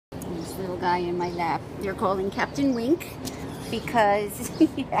this little guy in my lap. They're calling Captain Wink because,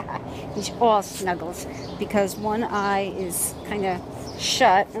 yeah, he's all snuggles because one eye is kind of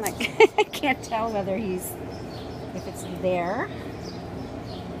shut and I can't tell whether if it's there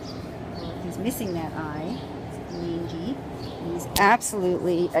or if he's missing that eye. It's mangy. He's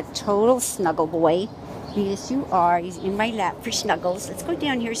absolutely a total snuggle boy. Yes, you are. He's in my lap for snuggles. Let's go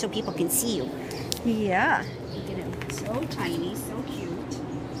down here so people can see you. Yeah. Look at him. So tiny, so cute.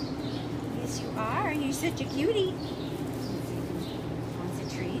 Yes, you are. You're such a cutie. Wants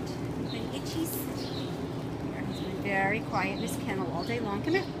a treat. He's been itchy. He's been very quiet in his kennel all day long.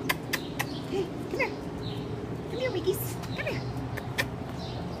 Come here. Hey, come here. Come here, Wiggies. Come here.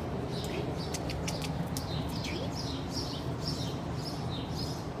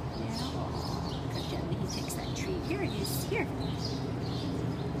 Here it is. Here.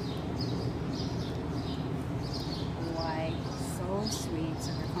 Why, so sweet.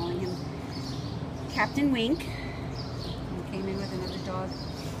 So they're calling him Captain Wink. He came in with another dog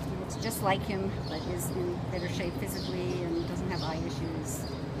who looks just like him, but is in better shape physically and doesn't have eye issues.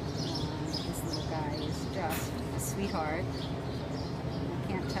 This little guy is just a sweetheart.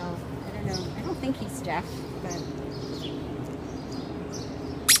 I can't tell. I don't know. I don't think he's deaf, but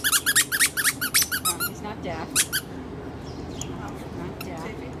no, he's not deaf.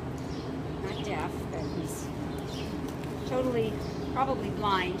 Not deaf, but he's totally, probably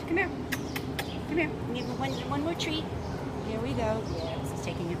blind. Come here. Come here. Need one more treat. Here we go. Yes, he's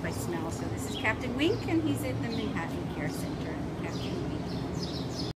taking it by smell. So this is Captain Wink, and he's at the Manhattan Care Center.